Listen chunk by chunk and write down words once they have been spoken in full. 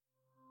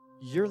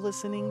You're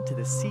listening to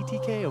the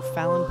CTK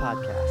O'Fallon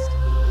podcast.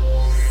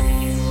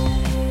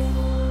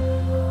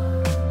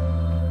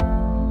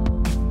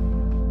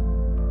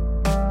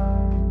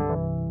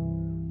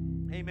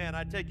 Amen.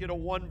 I take you to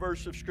one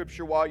verse of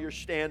Scripture while you're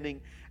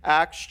standing.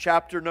 Acts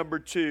chapter number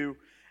 2.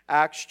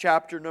 Acts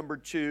chapter number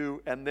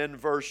 2 and then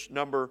verse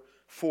number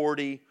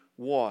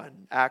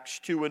 41. Acts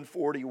 2 and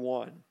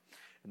 41.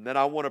 And then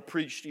I want to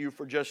preach to you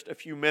for just a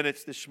few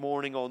minutes this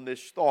morning on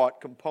this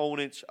thought,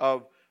 components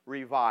of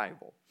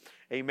revival.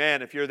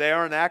 Amen. If you're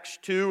there in Acts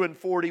 2 and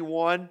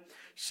 41,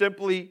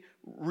 simply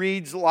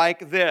reads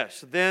like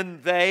this.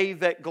 Then they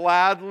that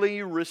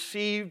gladly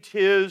received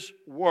His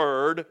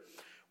word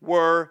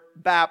were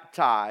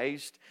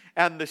baptized,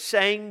 and the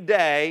same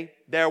day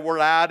there were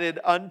added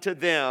unto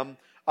them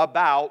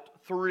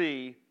about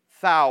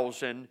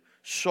 3,000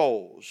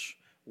 souls.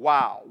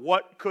 Wow,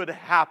 what could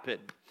happen,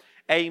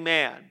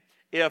 amen,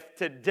 if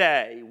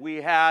today we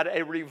had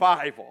a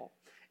revival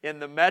in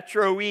the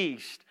Metro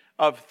East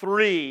of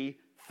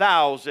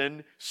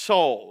 3,000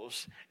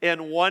 souls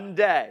in one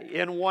day,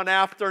 in one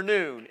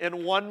afternoon,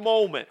 in one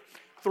moment.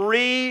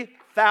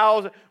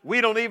 3,000. We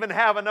don't even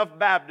have enough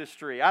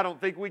baptistry. I don't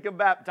think we can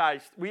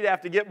baptize. We'd have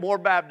to get more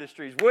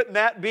baptistries. Wouldn't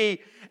that be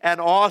an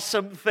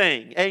awesome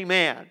thing?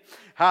 Amen.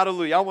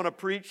 Hallelujah. I want to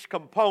preach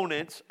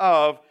components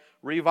of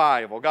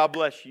revival. God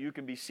bless you. You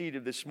can be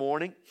seated this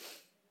morning.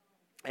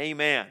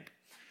 Amen.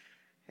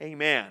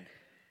 Amen.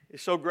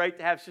 It's so great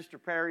to have Sister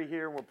Perry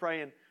here. We're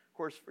praying, of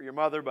course, for your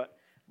mother, but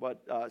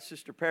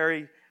Sister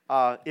Perry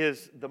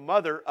is the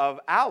mother of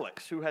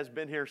Alex, who has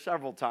been here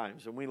several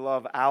times, and we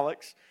love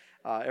Alex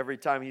every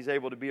time he's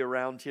able to be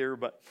around here.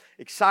 But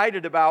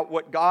excited about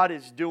what God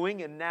is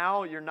doing, and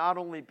now you're not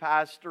only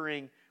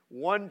pastoring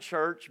one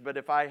church, but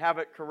if I have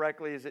it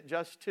correctly, is it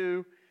just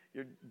two?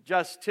 You're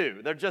just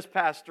two. They're just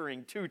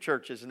pastoring two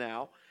churches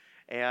now.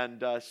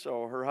 And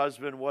so her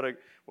husband, what a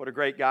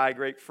great guy,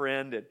 great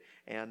friend,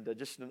 and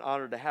just an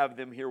honor to have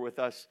them here with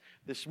us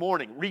this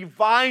morning.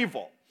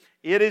 Revival.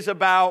 It is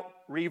about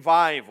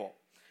revival.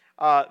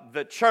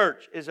 The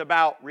church is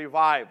about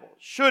revival.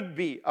 Should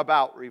be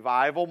about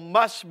revival.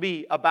 Must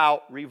be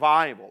about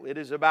revival. It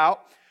is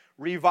about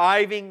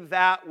reviving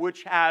that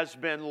which has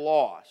been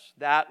lost,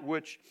 that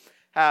which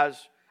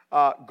has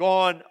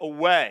gone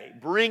away,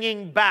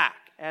 bringing back,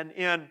 and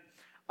in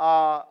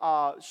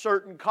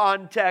certain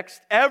context,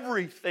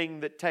 everything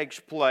that takes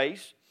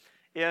place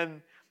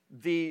in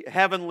the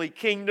heavenly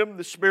kingdom,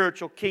 the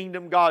spiritual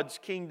kingdom, God's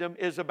kingdom,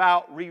 is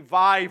about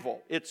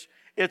revival.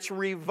 It's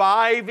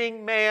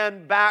reviving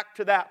man back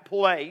to that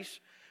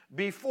place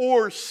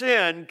before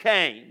sin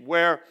came,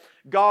 where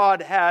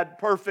God had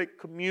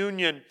perfect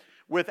communion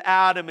with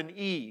Adam and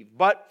Eve.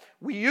 But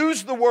we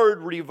use the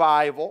word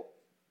revival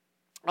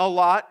a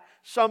lot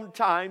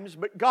sometimes,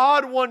 but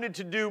God wanted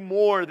to do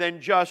more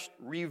than just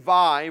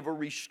revive or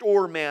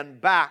restore man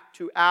back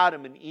to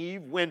Adam and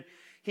Eve when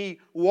He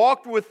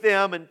walked with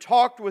them and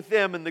talked with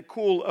them in the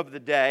cool of the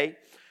day.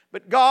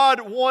 But God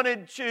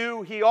wanted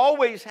to, He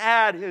always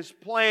had His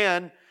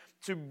plan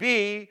to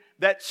be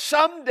that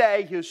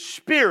someday His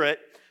Spirit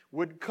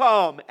would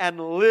come and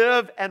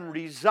live and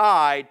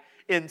reside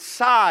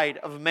inside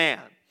of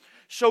man.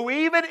 So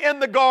even in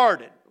the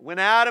garden, when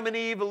Adam and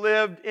Eve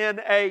lived in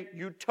a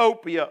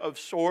utopia of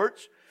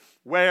sorts,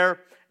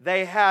 where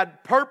they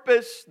had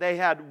purpose, they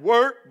had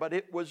work, but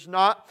it was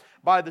not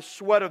by the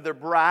sweat of their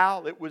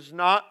brow, it was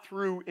not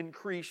through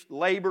increased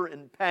labor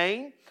and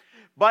pain,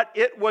 but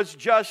it was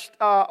just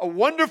a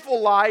wonderful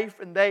life,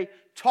 and they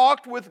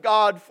talked with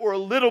God for a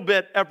little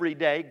bit every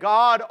day.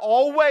 God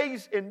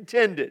always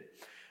intended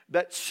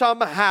that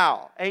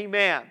somehow,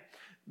 amen,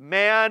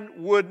 man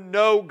would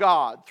know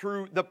God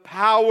through the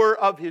power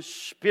of His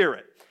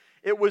Spirit.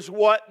 It was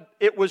what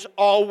it was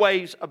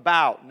always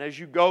about. And as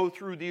you go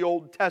through the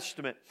Old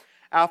Testament,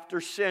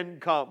 after sin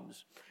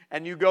comes,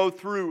 and you go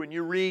through and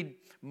you read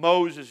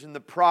Moses and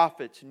the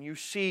prophets, and you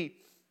see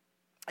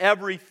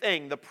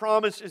everything, the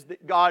promises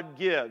that God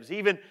gives,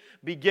 even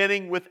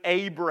beginning with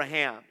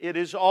Abraham, it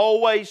is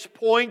always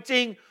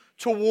pointing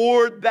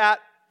toward that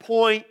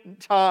point in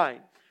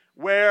time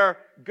where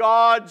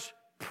God's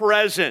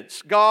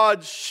presence,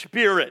 God's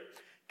Spirit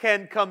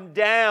can come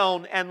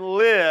down and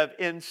live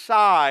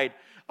inside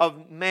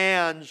of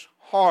man's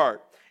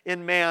heart,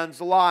 in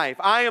man's life.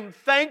 I am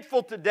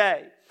thankful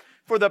today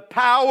for the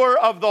power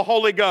of the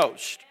Holy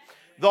Ghost,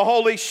 the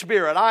Holy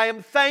Spirit. I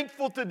am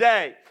thankful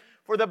today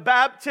for the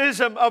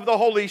baptism of the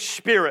Holy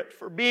Spirit,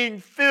 for being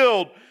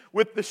filled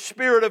with the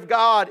Spirit of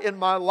God in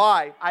my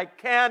life. I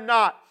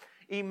cannot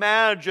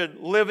imagine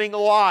living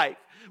life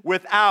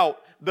without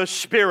the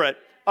Spirit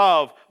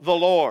of the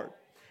Lord.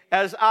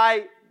 As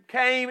I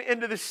came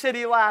into the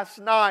city last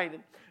night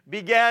and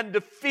began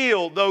to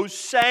feel those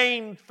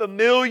same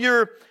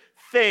familiar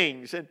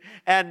things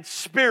and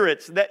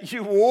spirits that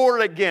you war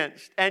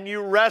against and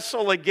you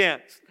wrestle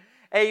against.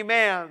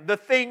 Amen. The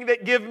thing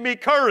that gives me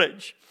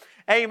courage,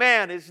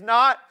 amen, is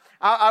not,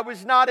 I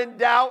was not in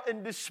doubt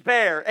and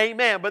despair,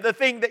 amen, but the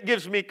thing that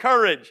gives me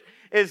courage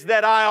is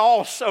that I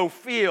also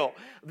feel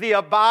the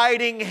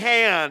abiding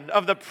hand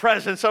of the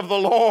presence of the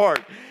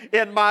Lord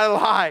in my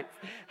life.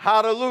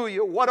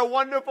 Hallelujah. What a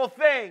wonderful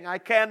thing. I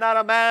cannot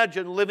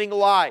imagine living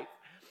life,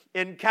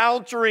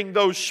 encountering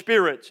those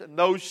spirits and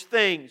those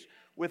things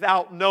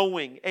without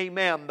knowing,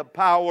 amen, the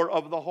power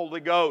of the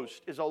Holy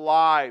Ghost is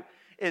alive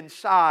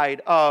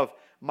inside of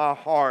my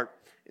heart,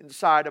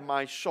 inside of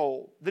my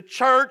soul. The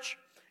church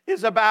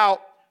is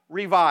about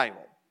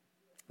revival.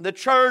 The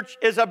church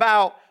is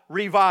about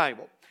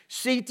revival.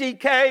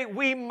 CTK,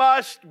 we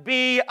must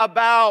be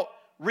about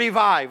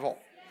revival.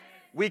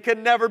 We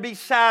can never be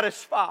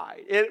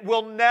satisfied. It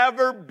will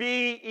never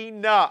be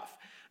enough.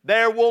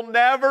 There will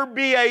never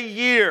be a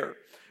year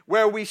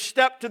where we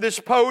step to this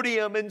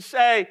podium and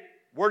say,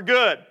 we're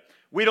good.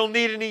 We don't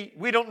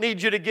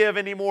need you to give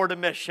any more to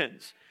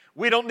missions.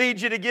 We don't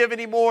need you to give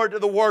any more to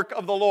the work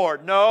of the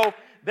Lord. No,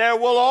 there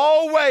will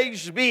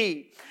always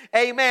be,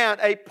 amen,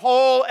 a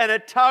pull and a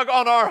tug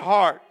on our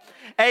heart.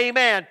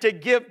 Amen. To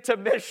give to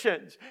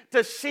missions,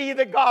 to see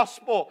the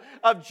gospel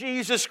of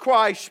Jesus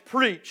Christ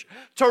preached,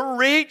 to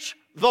reach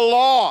the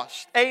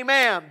lost.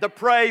 Amen. To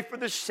pray for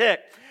the sick.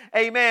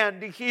 Amen.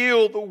 To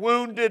heal the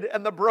wounded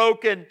and the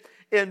broken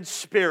in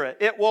spirit.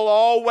 It will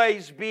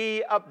always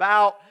be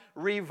about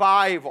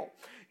revival.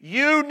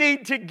 You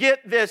need to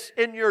get this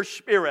in your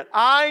spirit.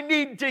 I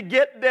need to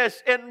get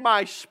this in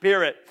my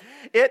spirit.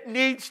 It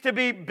needs to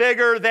be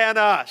bigger than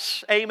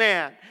us.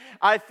 Amen.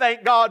 I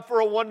thank God for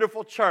a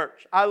wonderful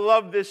church. I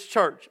love this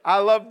church. I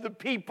love the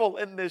people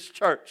in this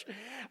church.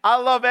 I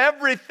love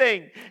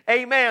everything,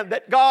 amen,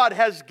 that God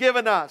has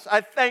given us.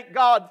 I thank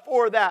God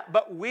for that.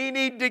 But we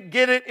need to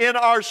get it in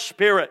our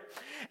spirit.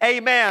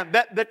 Amen.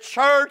 That the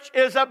church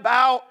is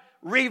about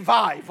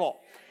revival.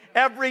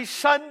 Every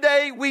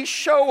Sunday we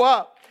show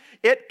up.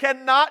 It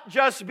cannot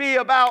just be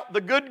about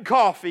the good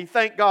coffee.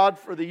 Thank God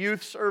for the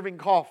youth serving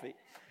coffee.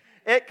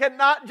 It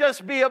cannot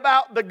just be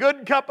about the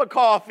good cup of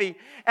coffee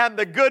and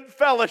the good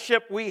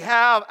fellowship we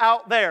have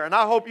out there. And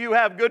I hope you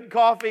have good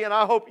coffee, and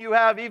I hope you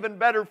have even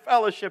better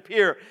fellowship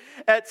here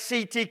at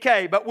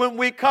CTK. But when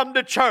we come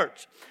to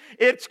church,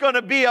 it's going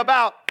to be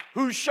about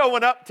who's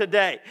showing up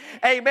today.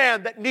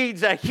 Amen. That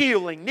needs a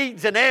healing,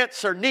 needs an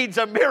answer, needs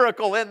a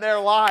miracle in their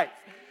life.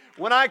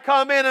 When I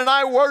come in and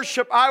I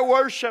worship,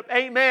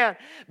 amen,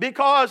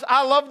 because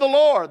I love the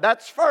Lord.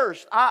 That's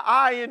first.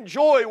 I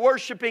enjoy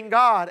worshiping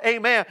God,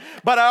 amen.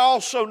 But I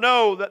also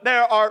know that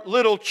there are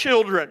little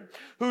children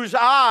whose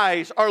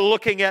eyes are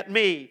looking at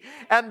me.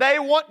 And they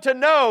want to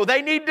know,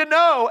 they need to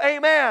know,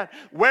 amen,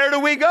 where do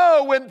we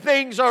go when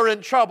things are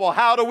in trouble?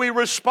 How do we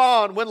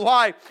respond when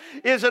life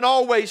isn't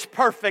always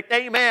perfect?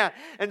 Amen.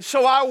 And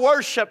so I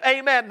worship,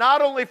 amen,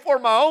 not only for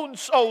my own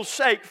soul's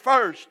sake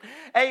first,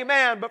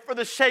 amen, but for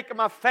the sake of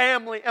my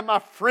family and my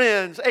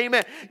friends,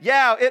 amen.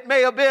 Yeah, it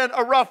may have been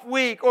a rough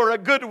week or a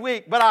good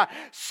week, but I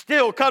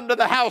still come to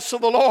the house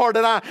of the Lord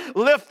and I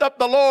lift up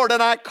the Lord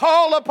and I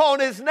call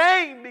upon His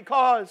name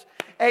because,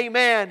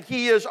 amen,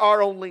 He is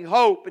our only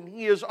hope and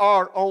He is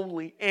our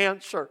only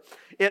answer.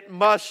 It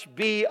must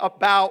be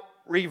about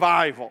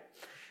revival.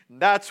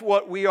 That's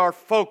what we are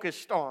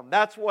focused on.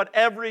 That's what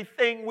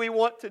everything we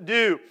want to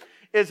do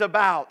is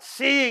about.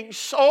 Seeing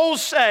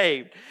souls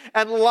saved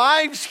and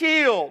lives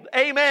healed.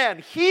 Amen.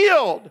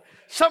 Healed.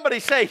 Somebody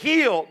say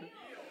healed.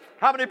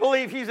 How many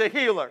believe He's a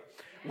healer?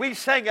 We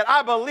sang it.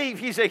 I believe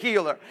He's a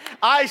healer.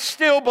 I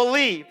still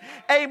believe,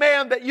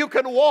 amen, that you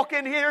can walk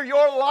in here,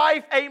 your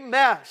life a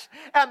mess,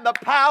 and the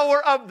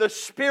power of the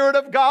Spirit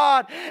of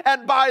God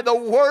and by the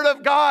Word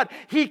of God,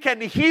 He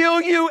can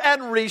heal you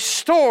and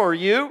restore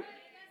you.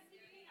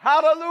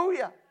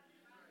 Hallelujah.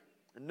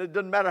 And it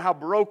doesn't matter how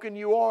broken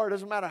you are. It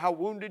doesn't matter how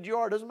wounded you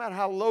are. It doesn't matter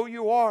how low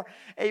you are.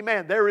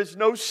 Amen. There is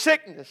no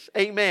sickness,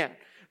 amen,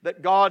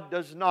 that God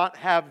does not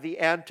have the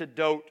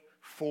antidote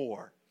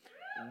for.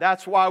 And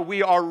that's why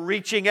we are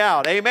reaching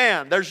out.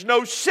 Amen. There's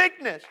no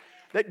sickness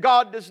that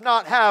God does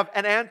not have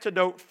an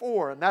antidote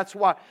for. And that's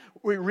why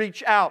we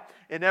reach out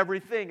in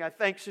everything. I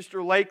thank Sister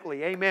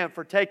Lakely, amen,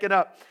 for taking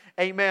up,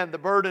 amen, the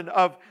burden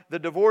of the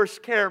divorce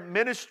care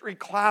ministry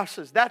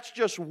classes. That's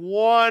just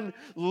one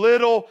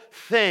little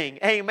thing.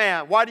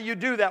 Amen. Why do you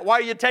do that?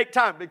 Why do you take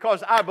time?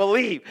 Because I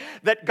believe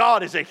that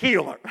God is a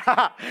healer.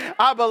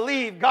 I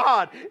believe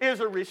God is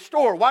a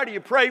restorer. Why do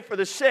you pray for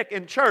the sick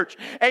in church?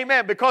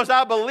 Amen. Because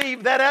I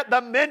believe that at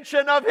the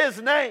mention of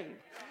His name,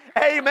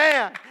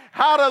 amen,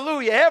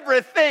 hallelujah,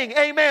 everything,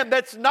 amen,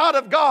 that's not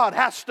of God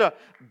has to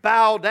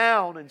bow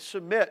down and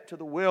submit to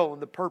the will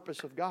and the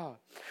purpose of God.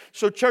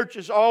 So church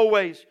is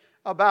always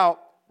about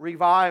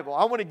revival.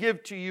 I want to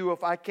give to you,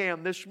 if I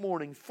can, this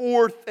morning,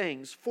 4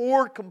 things,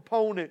 4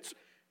 components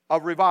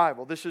of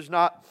revival. This is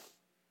not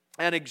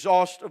an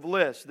exhaustive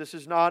list. This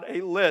is not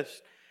a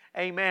list,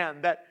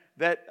 amen,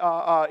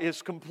 that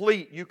is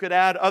complete. You could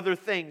add other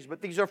things,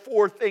 but these are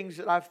 4 things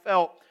that I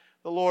felt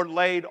the Lord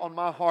laid on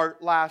my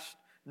heart last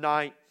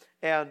night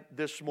and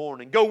this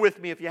morning. Go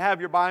with me if you have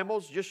your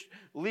Bibles. Just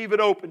leave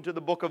it open to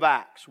the book of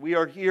Acts. We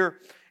are here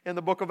in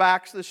the book of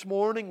Acts this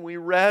morning. We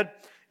read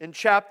in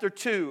chapter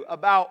 2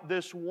 about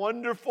this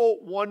wonderful,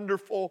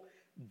 wonderful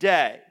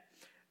day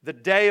the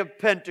day of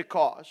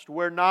Pentecost,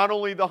 where not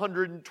only the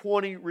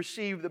 120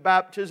 received the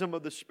baptism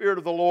of the Spirit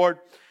of the Lord,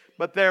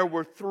 but there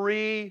were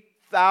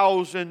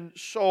 3,000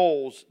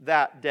 souls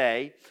that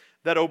day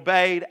that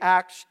obeyed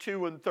Acts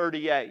 2 and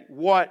 38.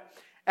 What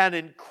an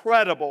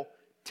incredible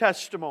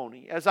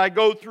testimony. As I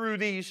go through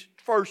these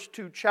first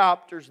two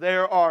chapters,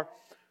 there are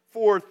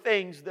 4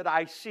 things that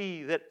I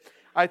see that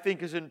I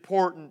think is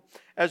important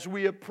as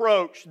we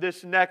approach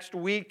this next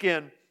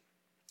weekend,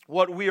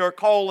 what we are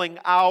calling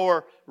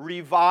our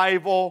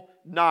revival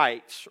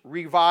nights.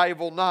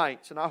 Revival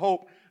nights. And I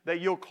hope that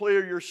you'll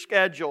clear your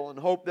schedule and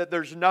hope that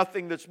there's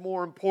nothing that's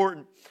more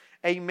important.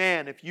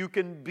 Amen. If you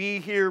can be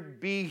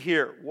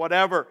here,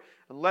 whatever.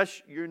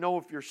 Unless you know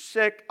if you're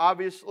sick,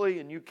 obviously,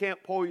 and you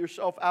can't pull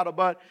yourself out of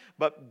bed,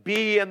 but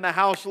be in the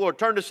house of the Lord.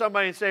 Turn to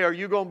somebody and say, are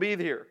you going to be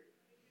here?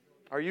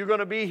 Are you going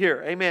to be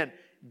here? Amen.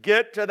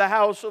 Get to the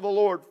house of the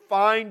Lord.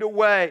 Find a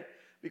way.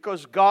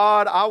 Because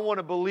God, I want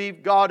to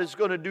believe God is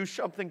going to do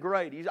something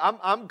great.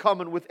 I'm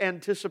coming with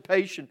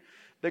anticipation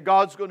that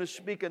God's going to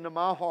speak into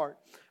my heart.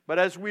 But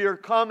as we are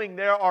coming,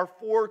 there are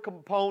 4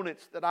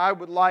 components that I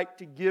would like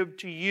to give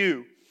to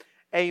you.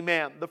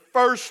 Amen. The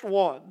first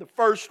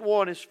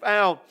one is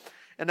found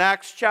in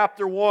Acts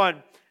chapter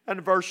 1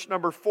 and verse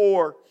number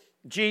 4.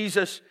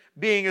 Jesus,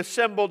 being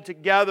assembled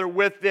together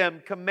with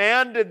them,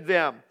 commanded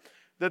them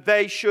that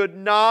they should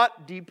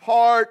not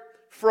depart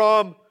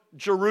from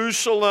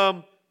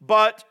Jerusalem,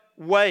 but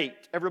wait.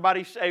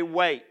 Everybody say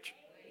wait.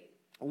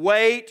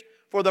 Wait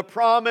for the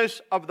promise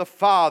of the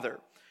Father,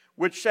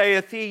 which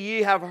saith he,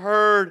 ye have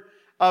heard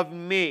of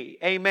me.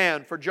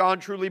 Amen. For John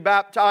truly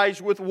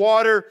baptized with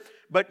water,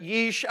 but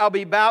ye shall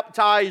be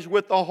baptized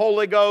with the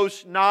Holy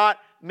Ghost not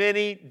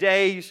many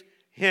days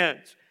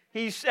hence.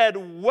 He said,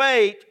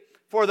 wait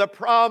for the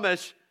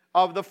promise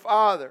of the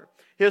Father.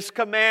 His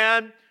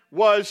command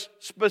was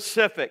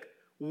specific.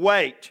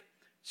 Wait.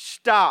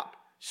 Stop.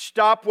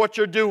 Stop what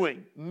you're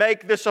doing.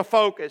 Make this a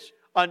focus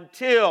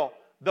until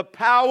the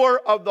power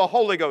of the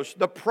Holy Ghost,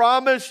 the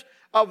promise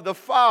of the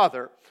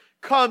Father,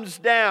 comes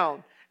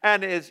down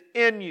and is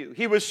in you.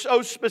 He was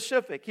so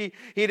specific.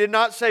 He did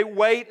not say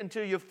wait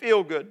until you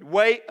feel good.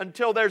 Wait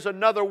until there's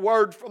another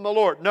word from the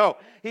Lord. No,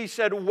 He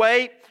said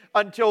wait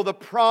until the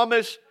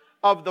promise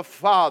of the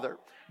Father,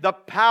 the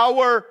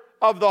power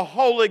of the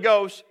Holy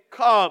Ghost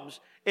comes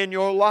in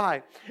your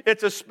life.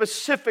 It's a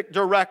specific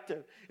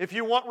directive. If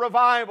you want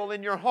revival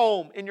in your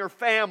home, in your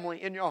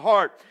family, in your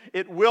heart,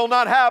 it will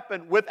not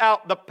happen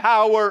without the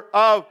power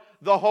of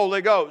the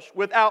Holy Ghost,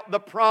 without the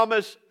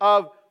promise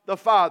of the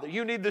Father.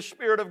 You need the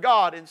Spirit of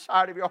God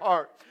inside of your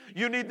heart.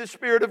 You need the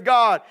Spirit of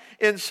God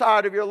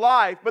inside of your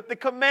life. But the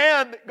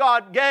command that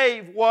God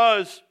gave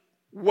was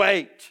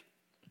wait.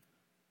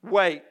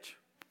 Wait.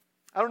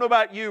 I don't know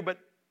about you, but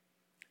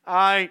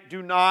I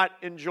do not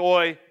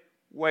enjoy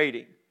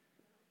waiting.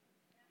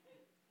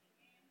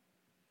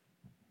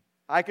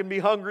 I can be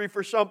hungry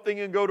for something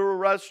and go to a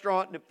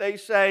restaurant, and if they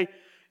say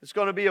it's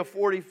going to be a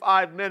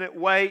 45-minute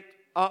wait,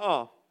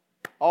 all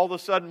of a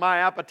sudden my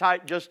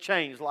appetite just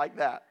changed like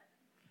that.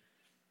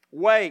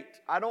 Wait.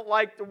 I don't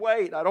like to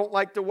wait. I don't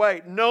like to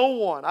wait. No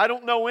one. I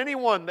don't know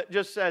anyone that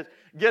just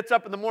gets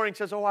up in the morning and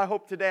says, I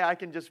hope today I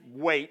can just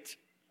wait.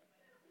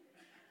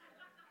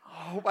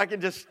 I hope I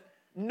can just...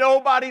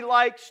 Nobody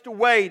likes to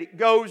wait. It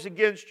goes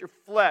against your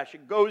flesh.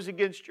 It goes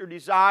against your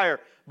desire.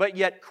 But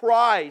yet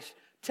Christ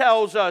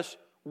tells us,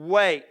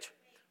 wait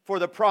for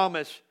the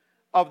promise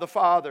of the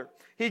Father.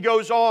 He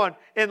goes on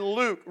in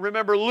Luke.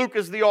 Remember, Luke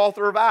is the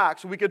author of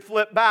Acts. We could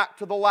flip back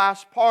to the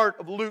last part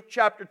of Luke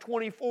chapter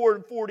 24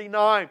 and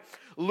 49.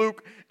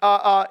 Luke,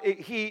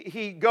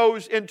 he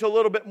goes into a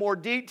little bit more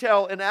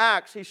detail in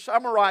Acts. He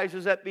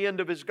summarizes at the end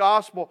of his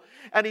gospel.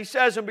 And he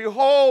says, and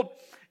behold,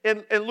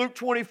 in Luke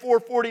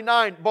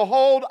 24:49,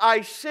 behold,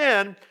 I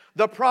send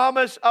the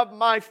promise of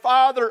my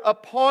Father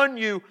upon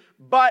you,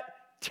 but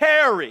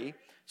tarry.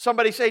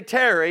 Somebody say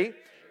tarry.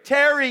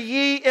 Tarry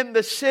ye in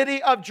the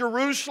city of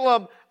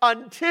Jerusalem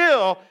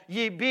until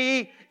ye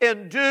be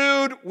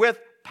endued with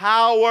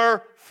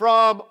power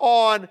from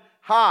on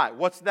high.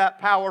 What's that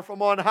power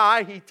from on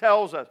high? He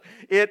tells us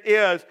it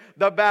is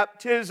the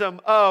baptism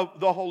of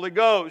the Holy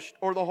Ghost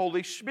or the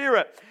Holy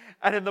Spirit.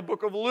 And in the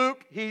book of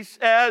Luke, he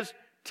says,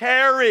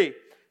 tarry.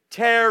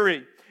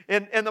 Tarry.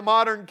 In the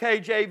modern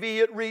KJV,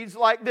 it reads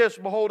like this,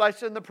 behold, I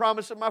send the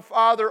promise of my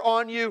Father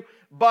on you,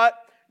 but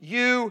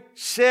you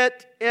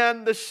sit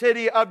in the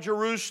city of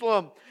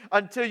Jerusalem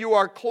until you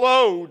are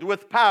clothed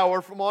with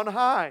power from on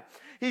high.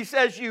 He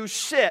says you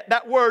sit.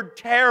 That word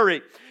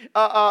tarry,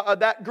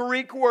 that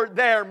Greek word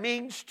there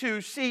means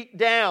to seat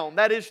down.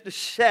 That is to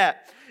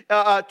set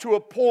to a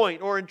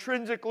point, or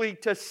intrinsically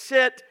to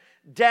sit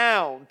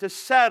down, to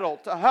settle,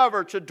 to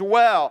hover, to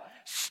dwell.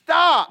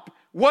 Stop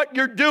what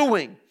you're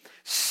doing.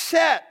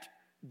 Set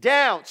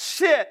down,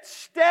 sit,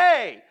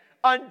 stay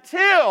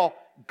until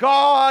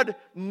God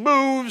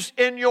moves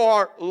in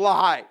your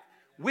life.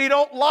 We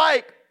don't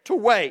like to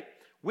wait.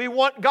 We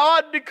want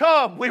God to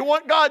come. We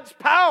want God's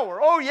power.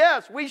 Oh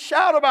yes, we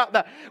shout about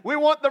that. We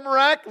want the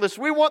miraculous.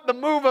 We want the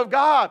move of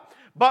God.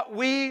 but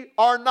we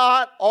are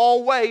not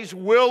always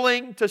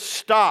willing to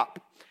stop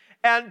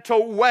and to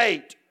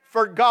wait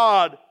for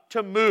God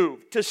to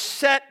move, to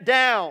set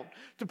down,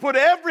 to put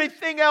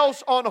everything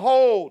else on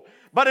hold.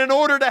 But in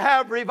order to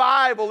have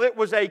revival, it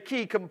was a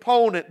key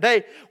component.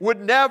 They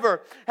would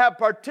never have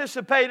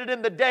participated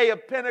in the day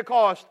of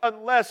Pentecost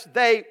unless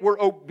they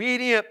were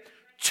obedient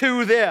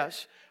to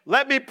this.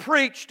 Let me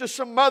preach to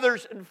some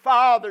mothers and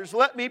fathers.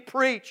 Let me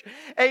preach,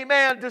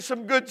 amen, to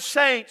some good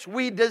saints.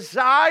 We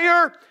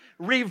desire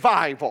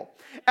revival.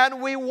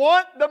 And we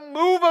want the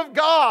move of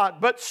God,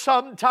 but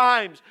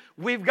sometimes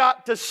we've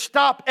got to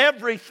stop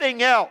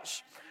everything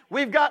else.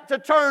 We've got to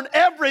turn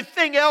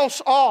everything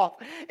else off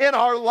in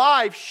our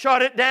life,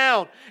 shut it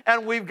down,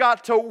 and we've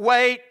got to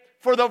wait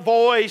for the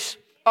voice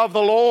of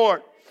the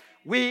Lord.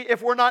 We,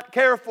 if we're not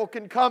careful,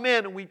 can come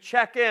in and we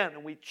check in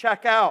and we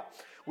check out.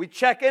 We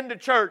check into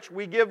church.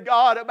 We give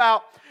God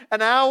about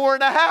an hour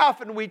and a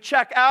half and we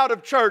check out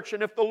of church.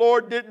 And if the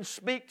Lord didn't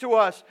speak to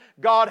us,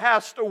 God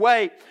has to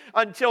wait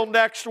until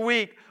next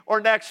week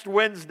or next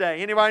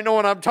Wednesday. Anybody know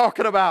what I'm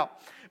talking about?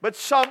 But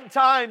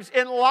sometimes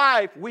in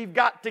life, we've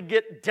got to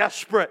get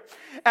desperate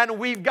and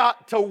we've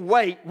got to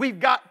wait. We've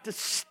got to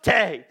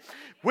stay.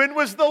 When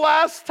was the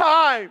last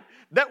time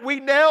that we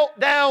knelt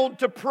down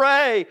to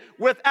pray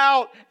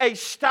without a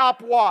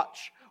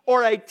stopwatch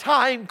or a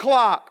time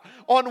clock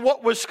on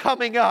what was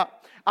coming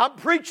up? I'm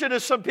preaching to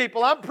some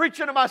people. I'm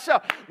preaching to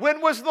myself.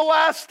 When was the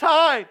last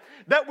time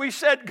that we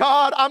said,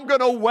 God, I'm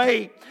going to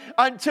wait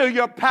until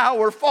your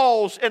power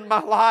falls in my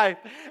life,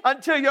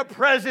 until your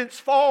presence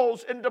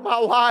falls into my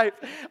life.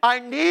 I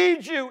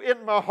need you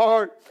in my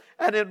heart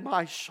and in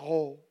my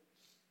soul.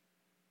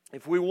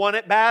 If we want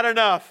it bad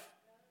enough,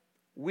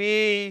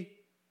 we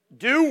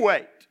do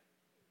wait.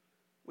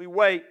 We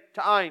wait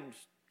times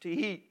to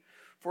eat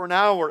for an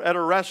hour at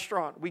a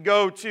restaurant. We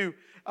go to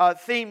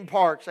theme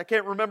parks. I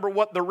can't remember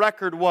what the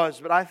record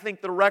was, but I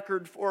think the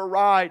record for a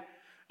ride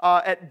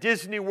at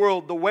Disney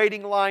World, the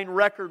waiting line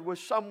record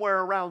was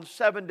somewhere around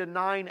 7 to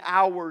 9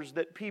 hours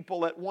that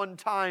people at one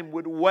time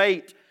would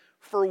wait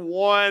for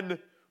one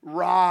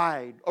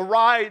ride. A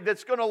ride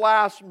that's going to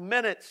last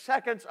minutes,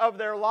 seconds of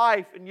their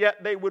life, and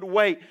yet they would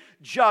wait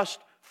just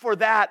for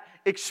that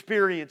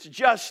experience,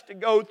 just to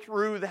go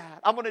through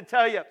that. I'm going to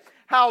tell you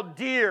how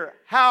dear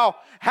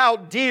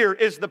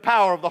is the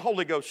power of the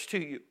Holy Ghost to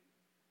you.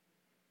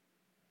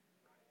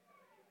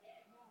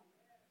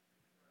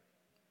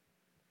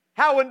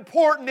 How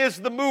important is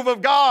the move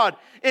of God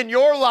in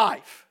your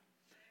life?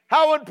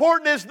 How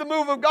important is the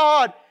move of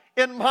God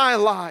in my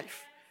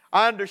life?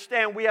 I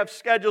understand we have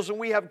schedules and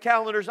we have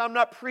calendars. I'm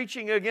not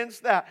preaching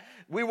against that.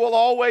 We will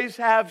always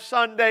have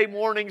Sunday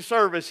morning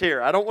service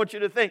here. I don't want you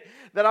to think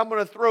that I'm going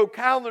to throw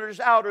calendars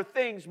out or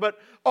things, but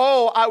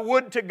I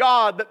would to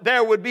God that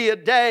there would be a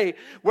day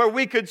where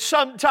we could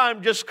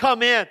sometime just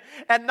come in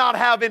and not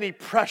have any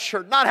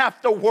pressure, not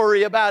have to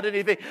worry about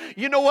anything.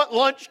 You know what?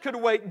 Lunch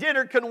can wait,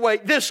 dinner can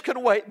wait, this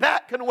can wait,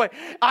 that can wait.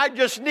 I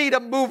just need a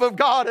move of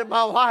God in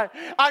my life.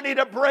 I need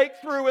a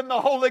breakthrough in the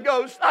Holy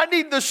Ghost. I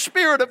need the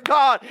Spirit of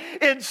God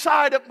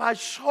inside of my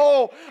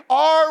soul.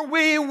 Are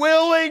we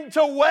willing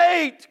to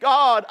wait?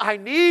 God, I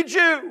need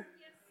you.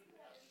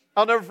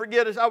 I'll never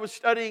forget as I was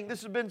studying,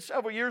 this has been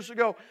several years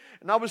ago,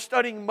 and I was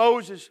studying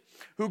Moses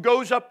who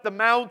goes up the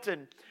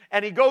mountain,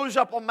 and he goes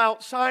up on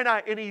Mount Sinai,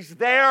 and he's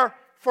there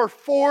for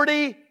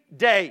 40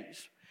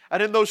 days.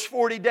 And in those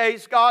 40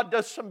 days, God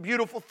does some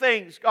beautiful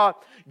things. God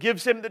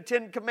gives him the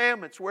 10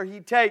 Commandments where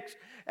he takes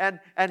and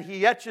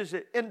he etches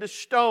it into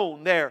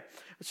stone there.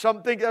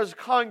 Some think that was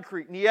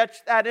concrete, and he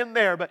etched that in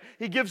there, but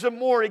he gives them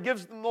more. He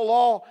gives them the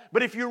law.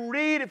 But if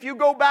you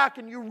go back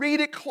and you read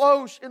it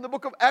close in the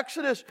book of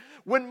Exodus,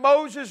 when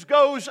Moses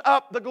goes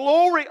up, the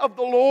glory of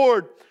the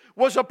Lord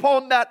was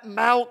upon that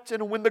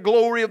mountain. And when the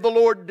glory of the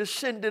Lord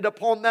descended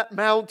upon that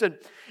mountain,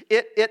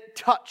 it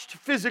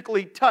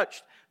physically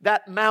touched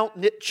that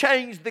mountain. It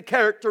changed the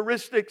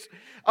characteristics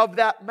of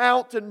that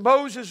mountain.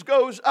 Moses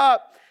goes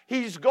up.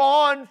 He's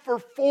gone for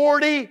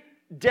 40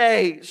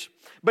 days.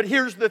 But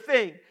here's the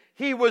thing.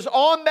 He was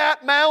on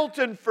that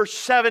mountain for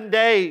 7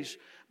 days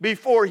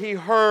before he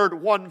heard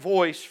one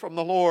voice from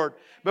the Lord,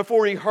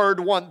 before he heard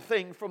one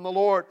thing from the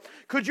Lord.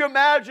 Could you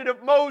imagine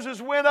if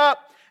Moses went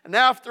up and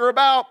after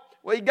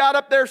he got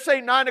up there, say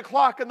 9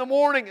 o'clock in the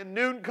morning, and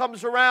noon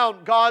comes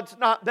around, God's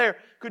not there.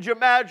 Could you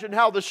imagine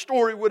how the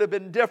story would have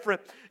been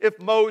different if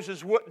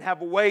Moses wouldn't have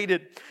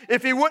waited?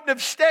 If he wouldn't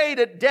have stayed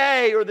a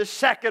day or the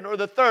second or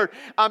the third.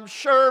 I'm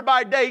sure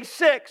by day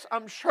 6,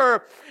 I'm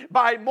sure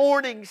by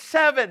morning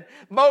 7,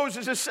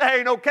 Moses is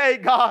saying, okay,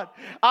 God,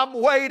 I'm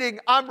waiting,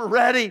 I'm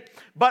ready.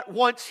 But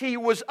once he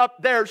was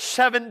up there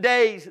 7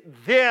 days,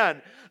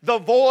 then the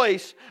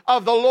voice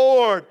of the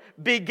Lord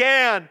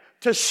began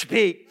to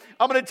speak.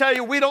 I'm going to tell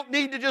you, we don't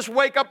need to just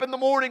wake up in the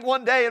morning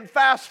one day and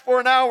fast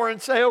for an hour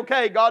and say,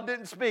 okay, God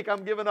didn't speak,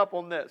 I'm giving up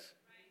on this.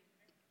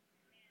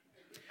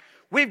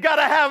 We've got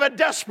to have a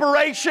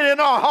desperation in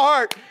our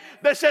heart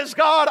that says,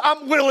 God,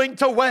 I'm willing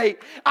to wait.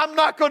 I'm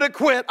not going to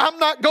quit. I'm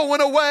not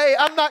going away.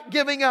 I'm not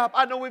giving up.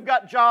 I know we've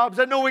got jobs.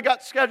 I know we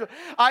got schedule.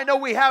 I know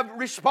we have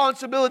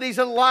responsibilities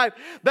in life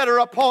that are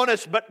upon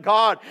us. But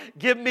God,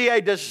 give me a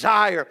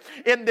desire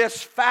in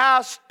this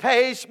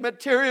fast-paced,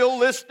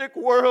 materialistic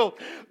world.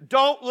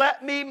 Don't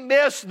let me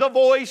miss the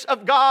voice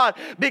of God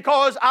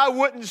because I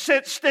wouldn't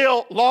sit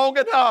still long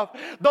enough.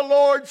 The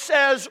Lord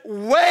says,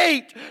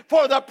 wait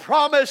for the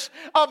promise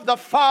of the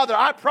Father.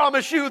 I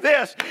promise you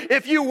this,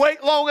 if you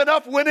wait long enough,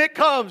 when it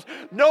comes,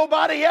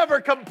 nobody ever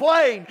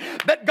complained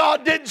that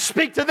God didn't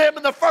speak to them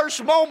in the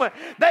first moment.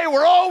 They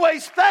were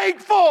always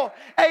thankful,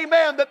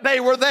 amen, that they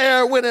were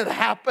there when it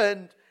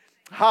happened.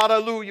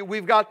 Hallelujah.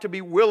 We've got to be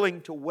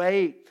willing to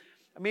wait.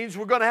 That means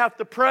we're going to have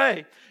to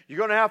pray. You're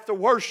going to have to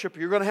worship.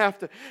 You're going to have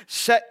to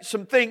set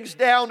some things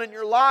down in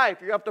your life.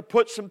 You have to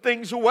put some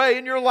things away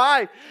in your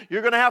life.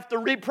 You're going to have to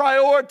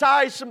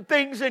reprioritize some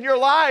things in your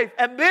life.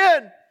 And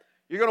then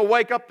you're going to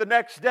wake up the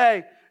next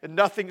day and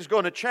nothing's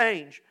going to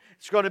change.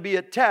 It's going to be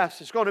a test.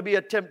 It's going to be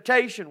a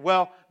temptation.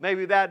 Well,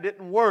 maybe that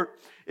didn't work.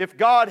 If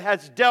God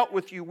has dealt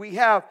with you, we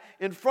have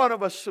in front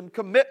of us some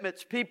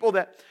commitments. People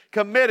that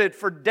committed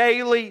for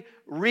daily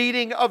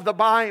reading of the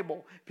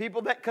Bible.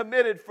 People that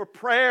committed for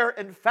prayer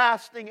and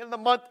fasting in the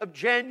month of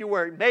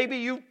January. Maybe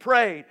you've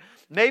prayed.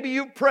 Maybe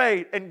you've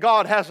prayed and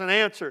God hasn't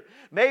answered.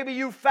 Maybe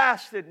you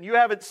fasted and you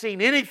haven't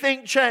seen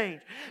anything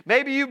change.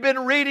 Maybe you've been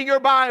reading your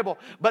Bible,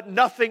 but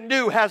nothing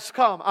new has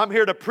come. I'm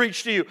here to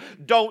preach to you.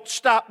 Don't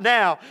stop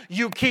now.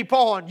 You keep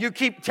on. You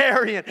keep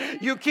tarrying.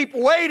 You keep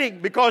waiting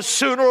because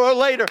sooner or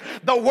later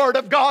the Word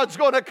of God's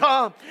going to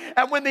come.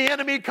 And when the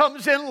enemy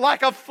comes in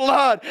like a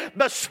flood,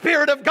 the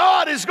Spirit of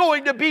God is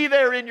going to be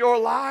there in your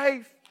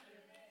life.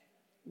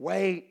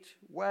 Wait.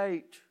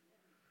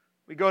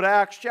 We go to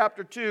Acts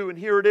chapter 2 and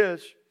here it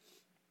is.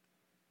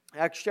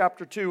 Acts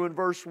chapter 2 and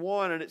verse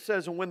 1, and it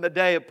says, and when the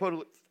day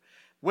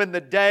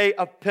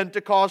of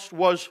Pentecost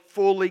was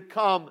fully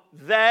come,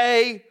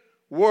 they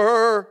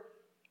were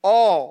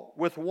all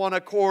with one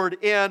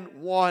accord in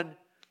one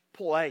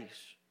place.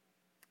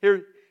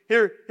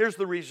 Here's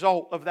the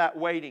result of that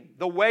waiting.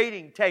 The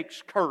waiting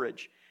takes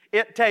courage.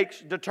 It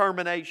takes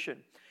determination.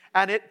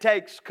 And it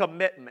takes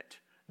commitment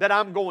that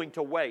I'm going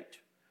to wait.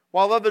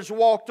 While others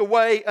walked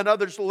away and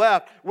others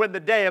left, when the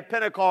day of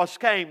Pentecost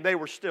came, they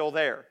were still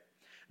there.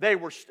 They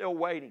were still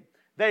waiting.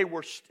 They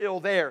were still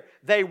there.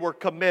 They were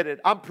committed.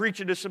 I'm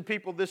preaching to some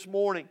people this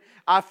morning.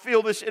 I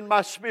feel this in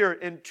my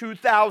spirit. In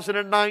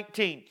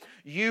 2019,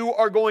 you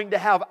are going to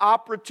have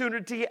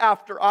opportunity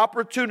after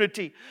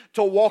opportunity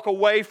to walk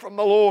away from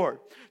the Lord,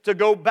 to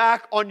go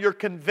back on your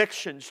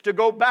convictions, to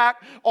go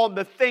back on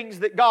the things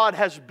that God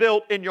has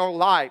built in your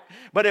life.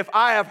 But if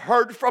I have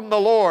heard from the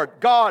Lord,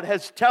 God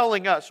is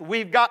telling us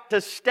we've got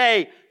to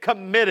stay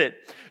committed.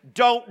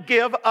 Don't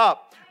give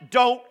up.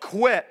 Don't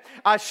quit.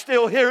 I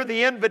still hear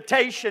the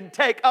invitation,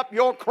 take up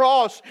your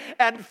cross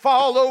and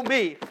follow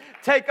me.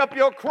 Take up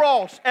your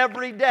cross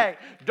every day.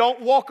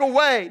 Don't walk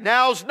away.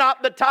 Now's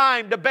not the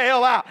time to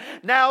bail out.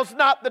 Now's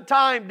not the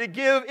time to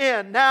give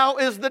in. Now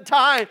is the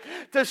time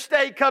to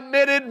stay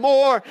committed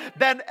more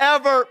than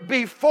ever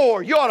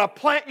before. You ought to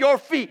plant your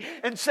feet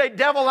and say,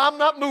 devil, I'm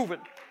not moving.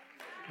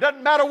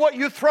 Doesn't matter what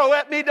you throw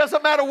at me.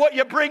 Doesn't matter what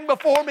you bring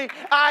before me.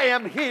 I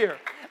am here.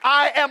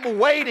 I am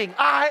waiting.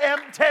 I am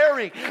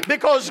tarrying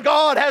because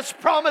God has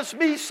promised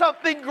me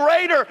something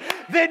greater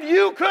than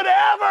you could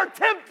ever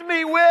tempt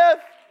me with.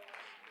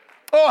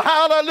 Oh,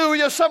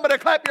 hallelujah. Somebody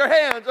clap your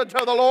hands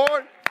unto the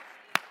Lord.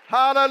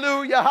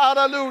 Hallelujah,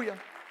 hallelujah.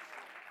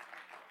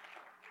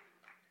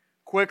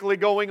 Quickly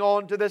going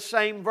on to this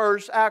same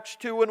verse, Acts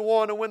 2 and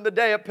 1. And when the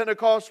day of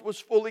Pentecost was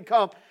fully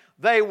come,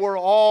 they were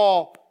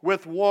all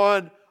with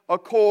one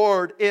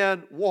accord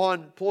in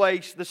one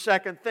place. The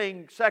second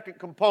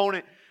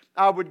component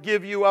I would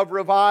give you of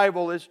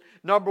revival is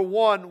number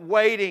one,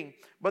 waiting.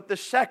 But the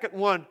second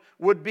one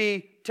would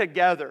be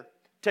together.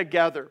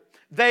 Together.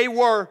 They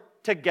were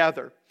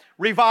together.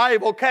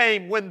 Revival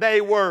came when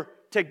they were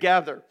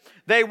together.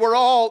 They were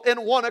all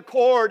in one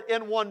accord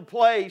in one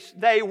place.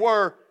 They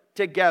were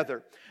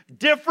together.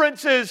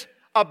 Differences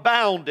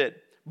abounded,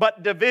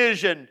 but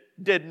division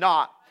did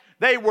not.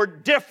 They were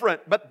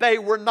different, but they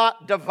were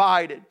not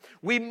divided.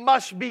 We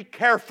must be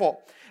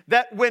careful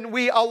that when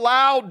we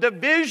allow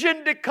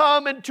division to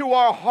come into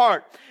our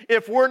heart,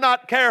 if we're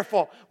not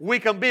careful, we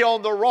can be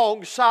on the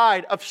wrong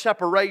side of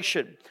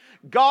separation.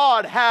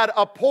 God had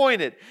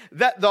appointed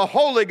that the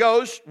Holy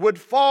Ghost would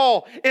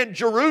fall in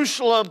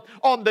Jerusalem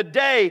on the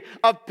day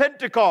of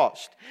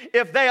Pentecost.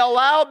 If they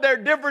allowed their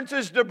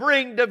differences to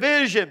bring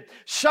division,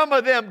 some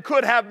of them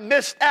could have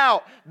missed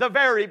out the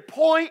very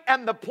point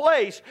and the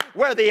place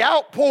where the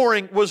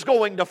outpouring was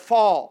going to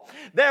fall.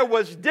 There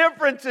was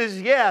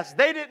differences, yes.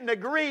 They didn't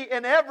agree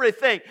in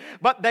everything,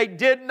 but they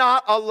did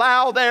not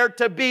allow there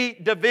to be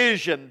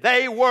division.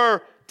 They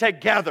were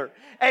together.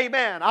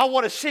 Amen. I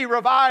want to see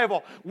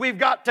revival. We've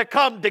got to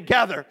come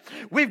together.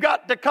 We've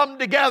got to come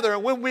together.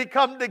 And when we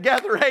come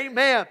together,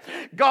 amen,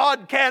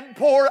 God can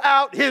pour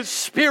out His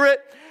Spirit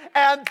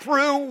and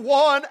through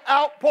one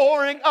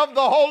outpouring of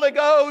the Holy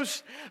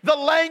Ghost, the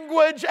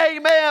language,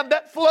 amen,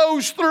 that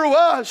flows through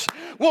us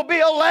will be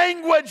a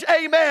language,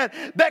 amen,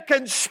 that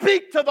can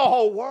speak to the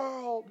whole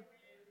world.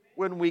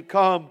 When we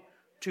come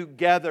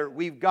together,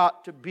 we've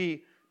got to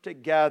be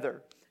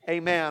together.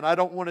 Amen. I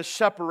don't want to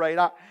separate.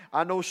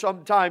 I know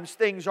sometimes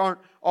things aren't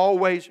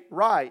always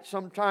right.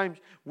 Sometimes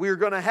we're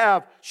going to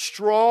have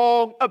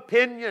strong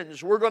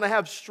opinions. We're going to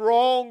have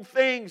strong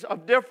things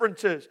of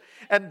differences.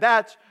 And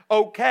that's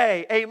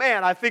okay.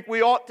 Amen. I think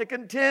we ought to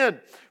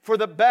contend for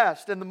the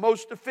best and the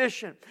most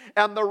efficient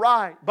and the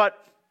right.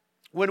 But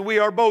when we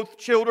are both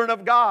children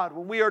of God,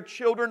 when we are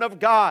children of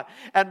God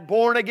and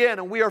born again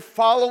and we are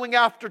following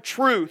after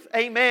truth,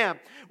 amen,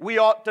 we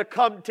ought to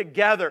come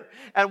together.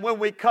 And when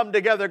we come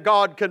together,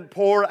 God can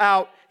pour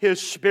out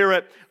His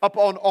Spirit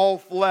upon all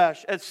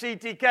flesh. At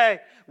CTK,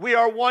 we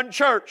are one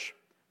church,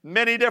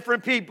 many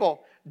different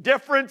people.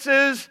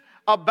 Differences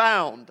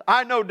abound.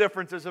 I know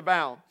differences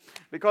abound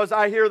because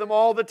I hear them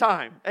all the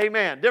time.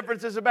 Amen.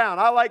 Differences abound.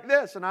 I like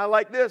this, and I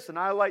like this, and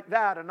I like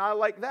that, and I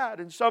like that.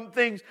 And some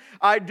things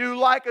I do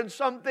like, and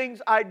some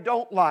things I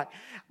don't like.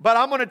 But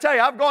I'm going to tell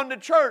you, I've gone to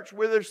church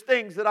where there's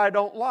things that I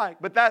don't like.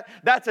 But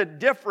that's a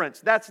difference.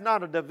 That's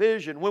not a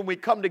division. When we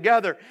come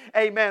together,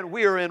 amen,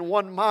 we are in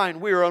one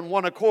mind. We are on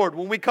one accord.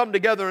 When we come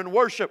together in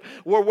worship,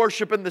 we're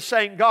worshiping the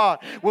same God.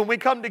 When we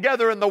come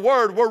together in the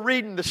Word, we're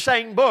reading the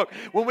same book.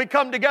 When we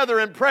come together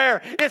in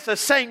prayer, it's the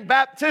same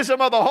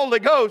baptism of the Holy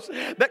Ghost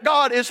that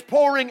God is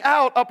pouring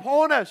out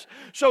upon us.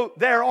 So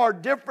there are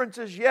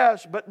differences,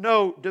 yes, but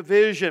no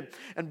division.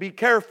 And be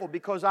careful,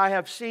 because I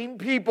have seen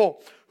people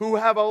who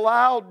have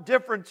allowed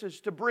differences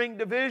to bring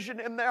division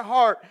in their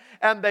heart,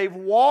 and they've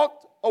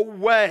walked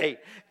away,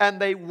 and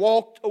they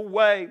walked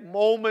away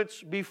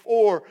moments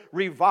before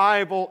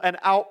revival and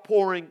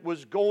outpouring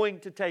was going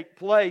to take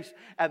place,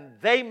 and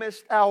they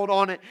missed out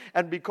on it,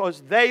 and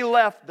because they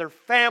left, their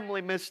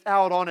family missed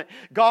out on it.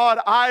 God,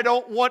 I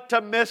don't want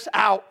to miss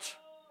out.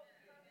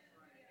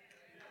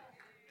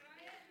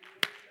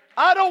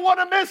 I don't want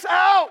to miss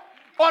out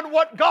on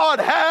what God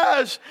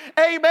has,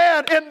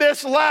 amen, in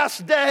this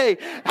last day.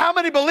 How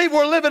many believe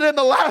we're living in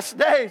the last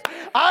days?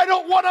 I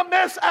don't want to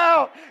miss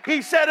out.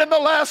 He said in the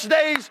last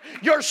days,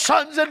 your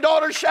sons and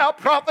daughters shall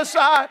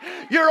prophesy,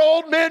 your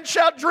old men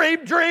shall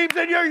dream dreams,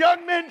 and your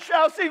young men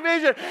shall see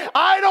vision.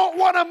 I don't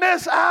want to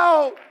miss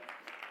out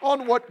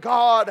on what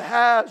God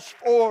has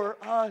for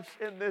us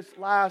in this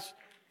last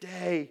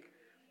day.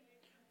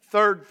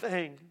 Third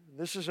thing,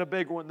 this is a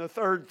big one, the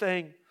third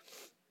thing.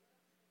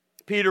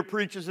 Peter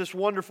preaches this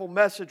wonderful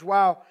message.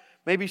 Wow,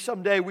 maybe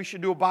someday we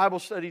should do a Bible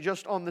study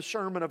just on the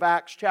sermon of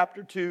Acts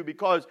chapter 2,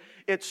 because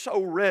it's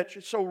so rich.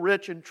 It's so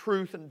rich in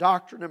truth and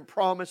doctrine and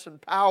promise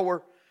and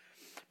power.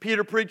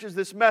 Peter preaches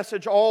this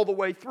message all the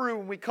way through,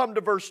 and we come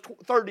to verse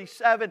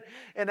 37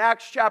 in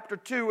Acts chapter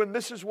 2, and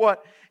this is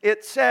what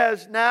it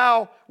says.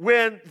 Now,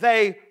 when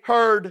they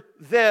heard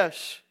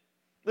this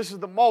is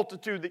the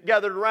multitude that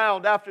gathered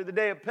around after the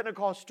day of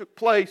Pentecost took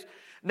place.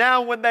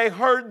 Now, when they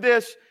heard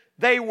this,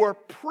 they were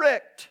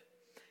pricked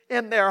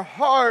in their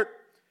heart,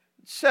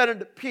 said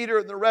unto Peter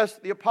and the rest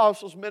of the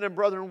apostles, men and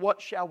brethren, what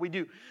shall we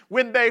do?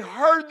 When they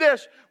heard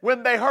this,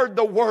 when they heard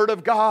the word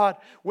of God,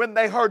 when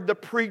they heard the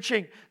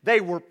preaching, they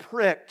were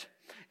pricked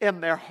in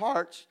their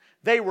hearts.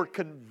 They were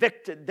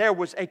convicted. There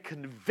was a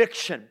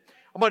conviction.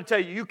 I'm going to tell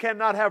you, you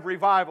cannot have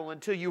revival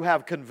until you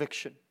have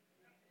conviction.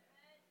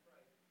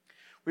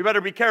 We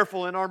better be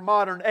careful in our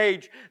modern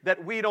age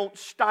that we don't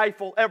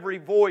stifle every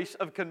voice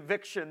of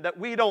conviction, that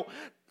we don't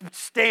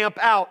stamp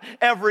out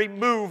every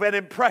move and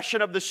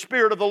impression of the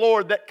Spirit of the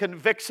Lord that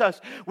convicts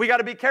us. We got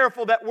to be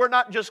careful that we're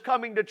not just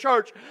coming to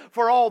church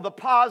for all the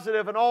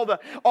positive and all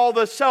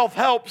the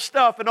self-help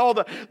stuff and all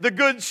the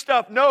good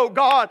stuff. No,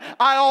 God,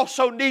 I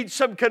also need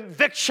some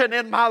conviction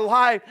in my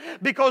life,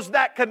 because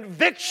that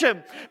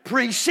conviction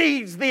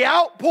precedes the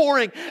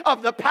outpouring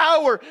of the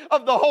power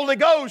of the Holy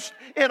Ghost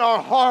in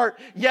our heart.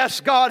 Yes,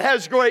 God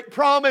has great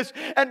promise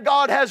and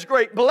God has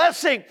great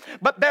blessing,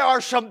 but there are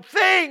some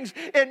things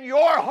in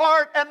your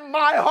heart and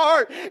my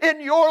heart, in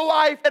your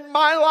life and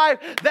my life,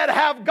 that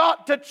have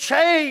got to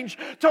change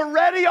to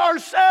ready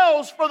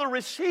ourselves for the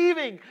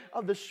receiving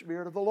of the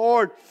Spirit of the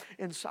Lord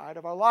inside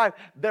of our life.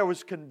 There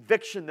was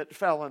conviction that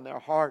fell in their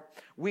heart.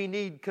 We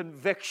need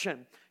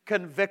conviction.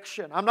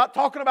 Conviction. I'm not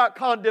talking about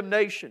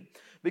condemnation,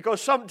 because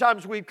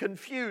sometimes we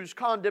confuse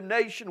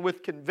condemnation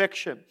with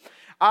conviction.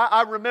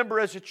 I remember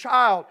as a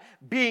child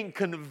being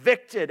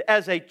convicted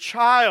as a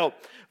child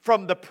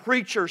from the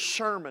preacher's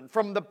sermon,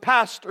 from the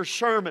pastor's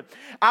sermon.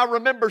 I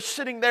remember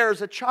sitting there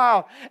as a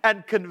child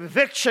and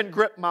conviction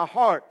gripped my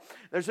heart.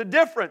 There's a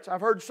difference. I've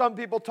heard some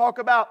people talk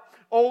about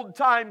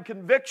old-time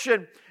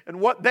conviction, and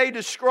what they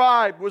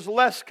described was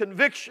less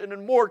conviction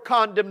and more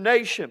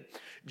condemnation.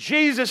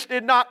 Jesus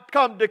did not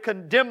come to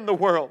condemn the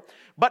world,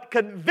 but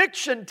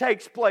conviction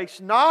takes place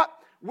not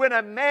when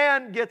a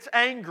man gets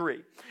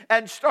angry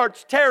and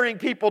starts tearing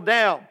people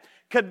down.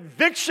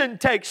 Conviction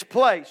takes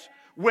place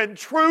when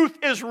truth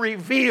is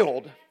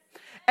revealed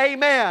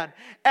Amen.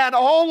 And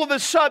all of a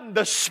sudden,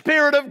 the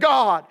Spirit of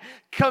God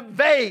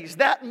conveys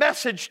that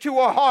message to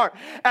our heart,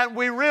 and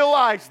we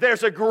realize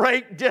there's a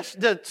great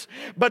distance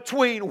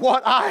between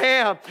what I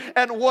am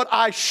and what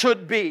I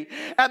should be.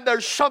 And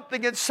there's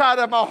something inside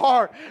of my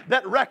heart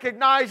that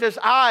recognizes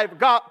I've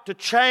got to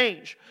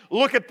change.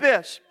 Look at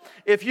this.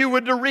 If you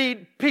were to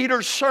read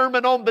Peter's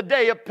sermon on the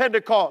day of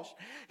Pentecost,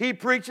 he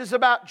preaches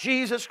about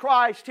Jesus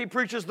Christ. He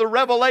preaches the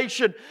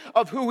revelation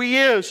of who He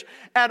is.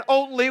 And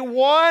only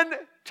one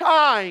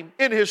time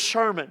in his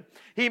sermon,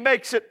 he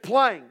makes it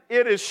plain.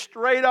 It is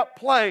straight up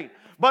plain.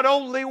 But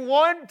only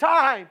one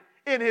time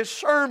in his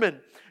sermon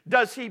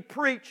does he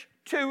preach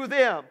to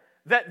them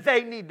that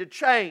they need to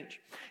change.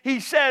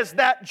 He says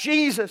that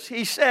Jesus,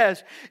 he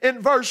says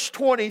in verse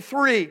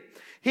 23,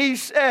 he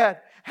said,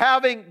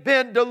 having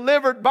been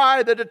delivered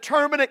by the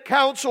determinate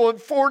counsel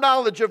and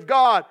foreknowledge of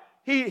God.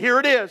 Here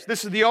it is.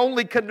 This is the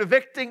only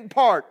convicting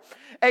part.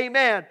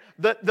 Amen.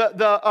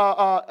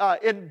 The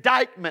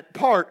indictment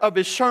part of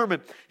his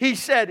sermon. He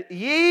said,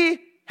 ye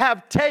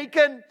have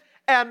taken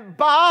and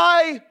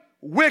by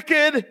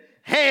wicked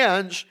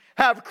hands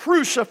have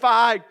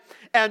crucified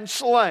and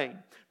slain.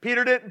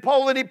 Peter didn't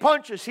pull any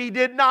punches. He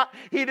did not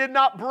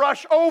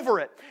brush over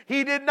it.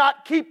 He did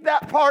not keep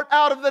that part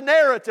out of the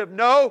narrative.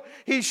 No,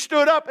 he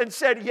stood up and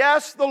said,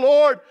 yes, the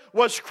Lord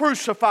was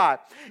crucified.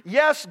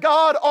 Yes,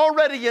 God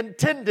already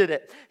intended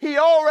it. He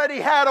already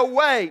had a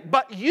way.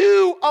 But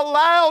you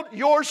allowed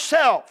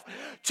yourself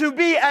to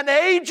be an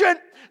agent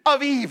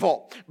of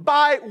evil.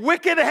 By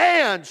wicked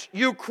hands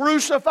you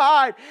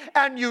crucified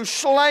and you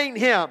slain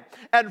Him.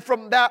 And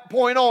from that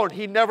point on,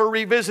 he never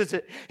revisits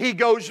it. He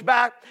goes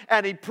back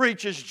and he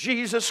preaches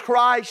Jesus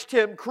Christ,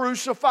 Him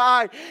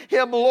crucified,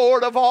 Him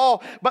Lord of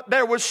all. But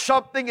there was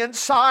something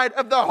inside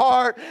of the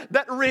heart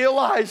that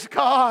realized,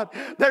 God,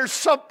 there's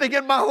something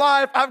in my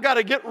life I've got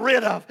to get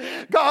rid of.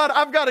 God,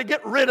 I've got to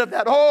get rid of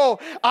that. Oh,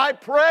 I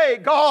pray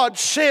God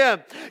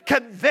send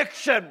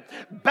conviction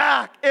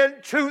back in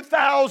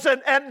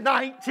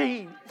 2019.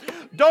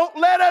 Don't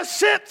let us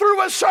sit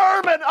through a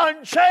sermon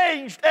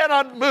unchanged and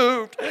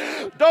unmoved.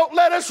 Don't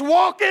let us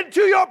walk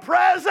into your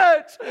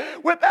presence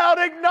without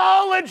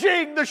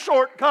acknowledging the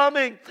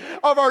shortcoming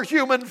of our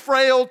human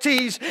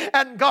frailties.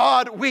 And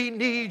God, we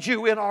need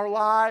you in our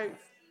life.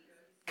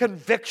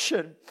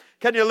 Conviction.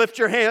 Can you lift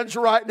your hands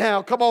right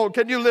now? Come on,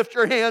 can you lift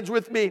your hands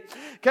with me?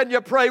 Can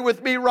you pray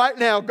with me right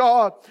now?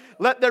 God,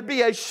 let there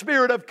be a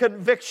spirit of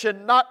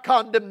conviction, not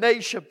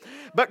condemnation,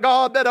 but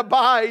God, that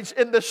abides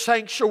in the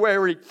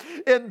sanctuary,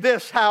 in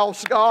this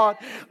house, God.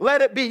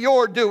 Let it be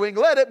your doing.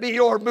 Let it be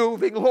your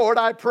moving, Lord,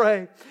 I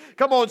pray.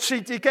 Come on,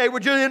 CTK,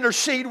 would you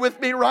intercede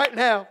with me right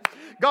now?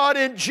 God,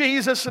 in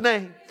Jesus'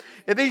 name.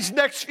 In these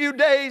next few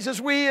days,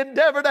 as we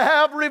endeavor to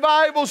have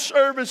revival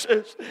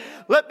services,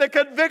 let the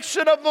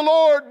conviction of the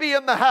Lord be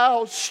in the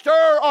house.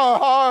 Stir our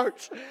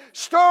hearts.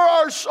 Stir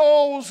our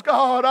souls,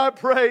 God, I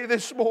pray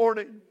this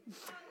morning.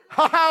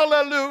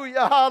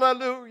 Hallelujah,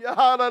 hallelujah,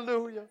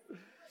 hallelujah.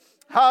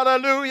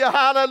 Hallelujah,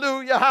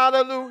 hallelujah,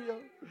 hallelujah.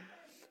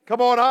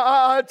 Come on,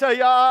 I tell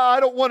you, I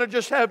don't want to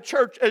just have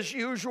church as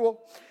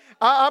usual.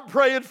 I'm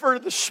praying for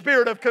the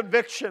spirit of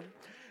conviction.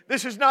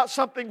 This is not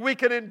something we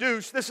can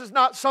induce. This is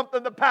not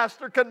something the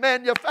pastor can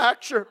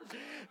manufacture.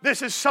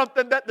 This is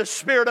something that the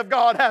Spirit of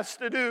God has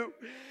to do.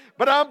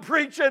 But I'm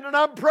preaching and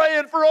I'm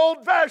praying for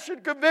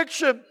old-fashioned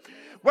conviction,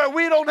 where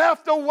we don't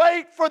have to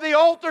wait for the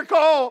altar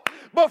call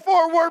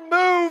before we're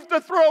moved to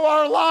throw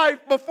our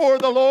life before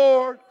the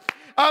Lord.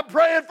 I'm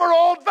praying for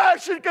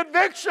old-fashioned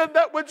conviction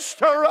that would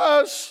stir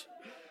us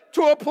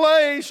to a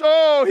place.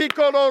 Oh,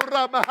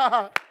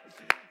 Hikolorama.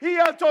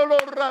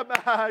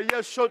 Hiatolorama.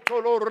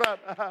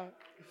 Yesotolorama.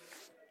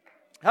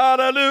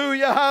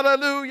 Hallelujah,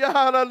 hallelujah,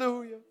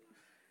 hallelujah.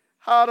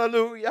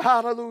 Hallelujah,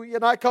 hallelujah.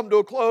 And I come to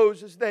a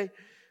close as they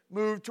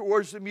move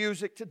towards the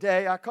music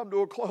today. I come to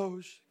a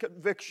close.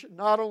 Conviction,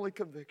 not only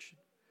conviction,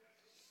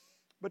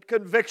 but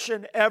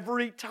conviction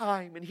every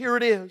time. And here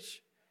it is.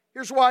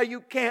 Here's why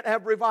you can't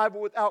have revival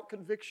without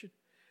conviction.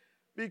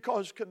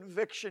 Because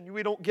conviction,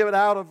 we don't give it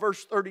out of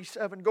verse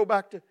 37. Go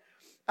back to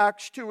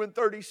Acts 2 and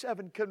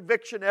 37.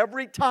 Conviction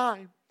every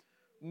time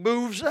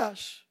moves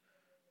us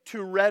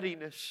to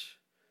readiness.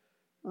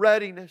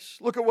 Readiness.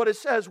 Look at what it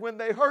says. When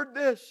they heard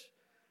this,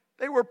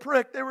 they were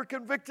pricked. They were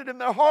convicted in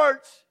their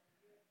hearts.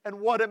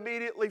 And what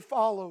immediately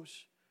follows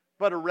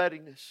but a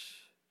readiness?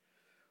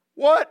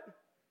 What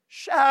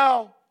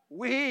shall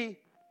we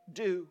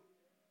do?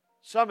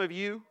 Some of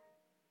you,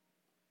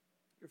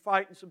 you're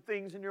fighting some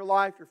things in your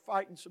life. You're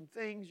fighting some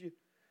things. You've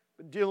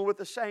been dealing with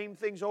the same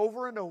things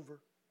over and over.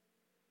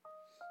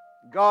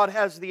 God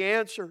has the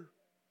answer.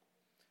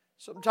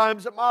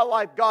 Sometimes in my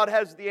life, God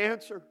has the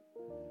answer.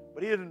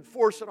 But He didn't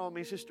force it on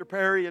me, Sister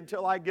Perry,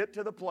 until I get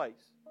to the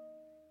place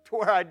to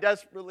where I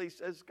desperately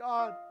says,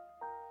 God,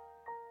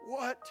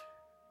 what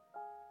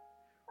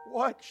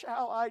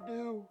shall I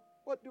do?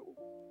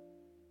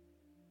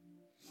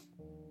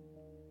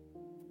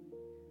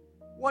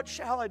 What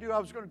shall I do? I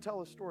was going to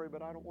tell a story,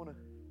 but I don't want to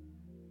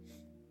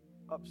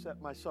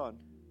upset my son.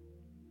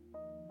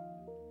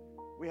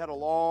 We had a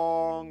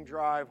long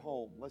drive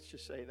home. Let's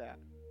just say that.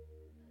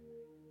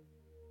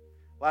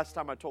 Last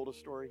time I told a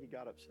story, he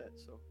got upset.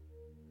 So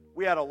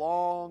we had a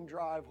long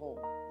drive home.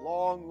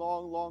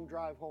 Long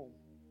drive home.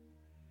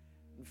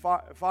 And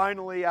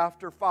finally,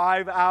 after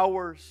 5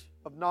 hours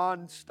of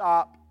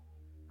nonstop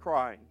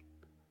crying,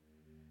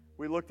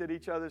 we looked at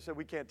each other and said,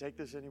 we can't take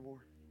this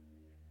anymore.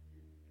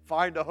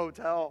 Find a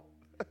hotel.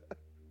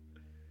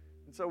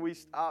 And so we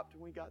stopped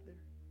and we got there.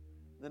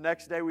 The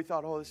next day we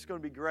thought, oh, this is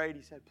going to be great.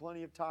 He's had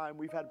plenty of time.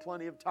 We've had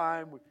plenty of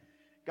time. We've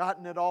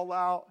gotten it all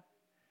out.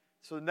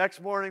 So the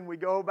next morning we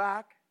go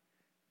back,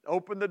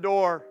 open the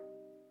door,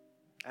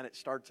 and it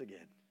starts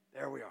again.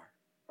 There we are.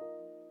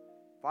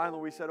 Finally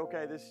we said,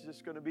 okay, this is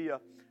just going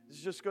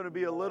to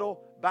be a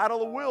little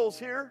battle of wills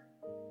here.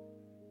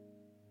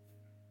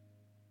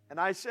 And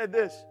I said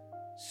this,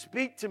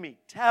 speak to me,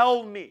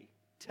 tell me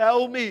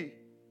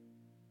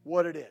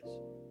what it is.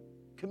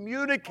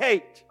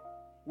 Communicate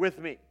with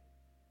me.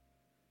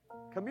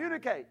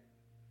 Communicate.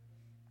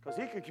 Because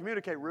he could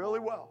communicate really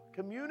well.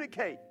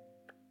 Communicate.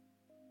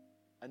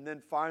 And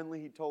then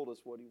finally he told us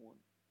what he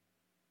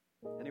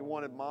wanted. And he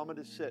wanted Mama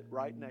to sit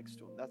right next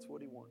to him. That's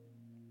what he wanted.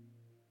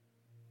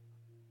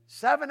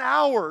 7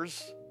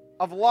 hours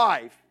of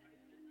life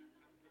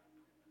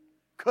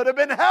could have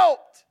been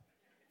helped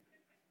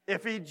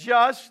if he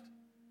just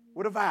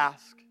would have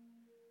asked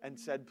and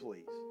said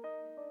please.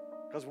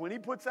 Because when he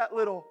puts that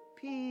little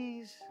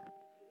please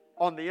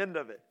on the end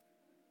of it,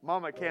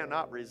 Mama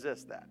cannot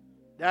resist that.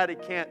 Daddy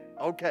can't,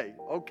 okay.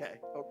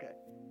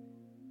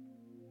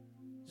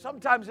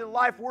 Sometimes in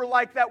life we're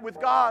like that with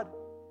God.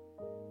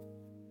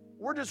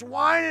 We're just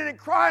whining and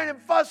crying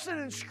and fussing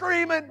and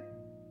screaming.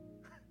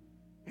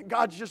 And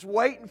God's just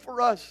waiting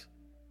for us.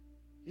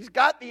 He's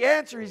got the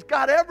answer. He's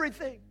got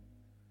everything.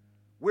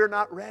 We're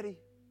not ready.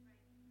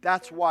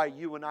 That's why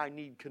you and I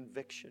need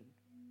conviction.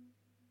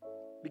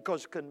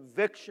 Because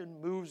conviction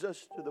moves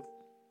us to the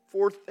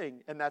fourth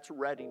thing, and that's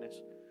readiness.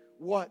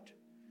 What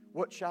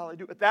shall I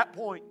do? At that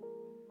point,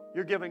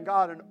 you're giving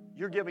God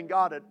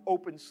an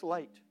open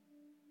slate.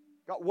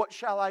 God, what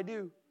shall I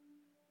do?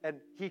 And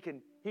He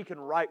can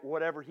write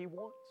whatever He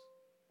wants.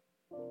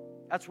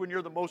 That's when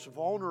you're the most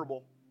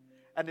vulnerable.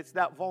 And it's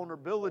that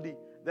vulnerability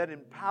that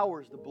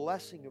empowers the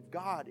blessing of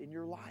God in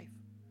your life.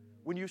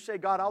 When you say,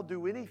 God, I'll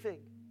do anything,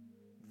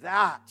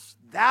 that's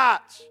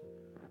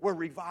where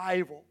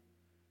revival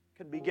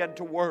can begin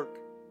to work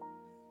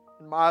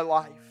in my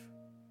life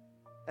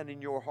and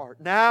in your heart.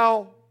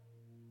 Now,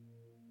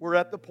 we're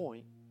at the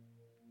point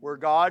where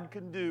God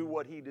can do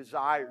what He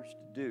desires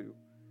to do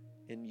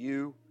in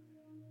you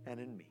and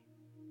in me.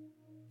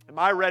 Am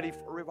I ready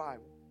for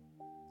revival?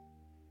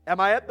 Am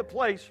I at the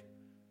place,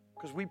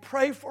 because we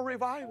pray for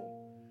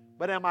revival,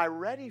 but am I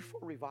ready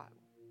for revival?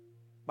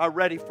 Am I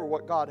ready for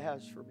what God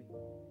has for me?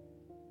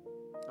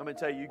 I'm going to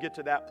tell you, you get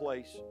to that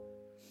place,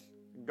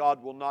 and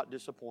God will not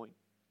disappoint.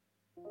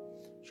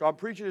 So I'm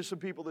preaching to some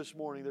people this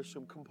morning. There's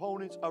some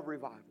components of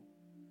revival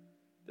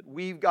that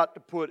we've got to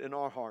put in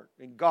our heart.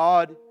 And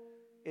God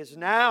is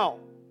now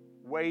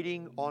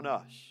waiting on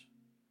us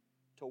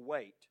to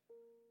wait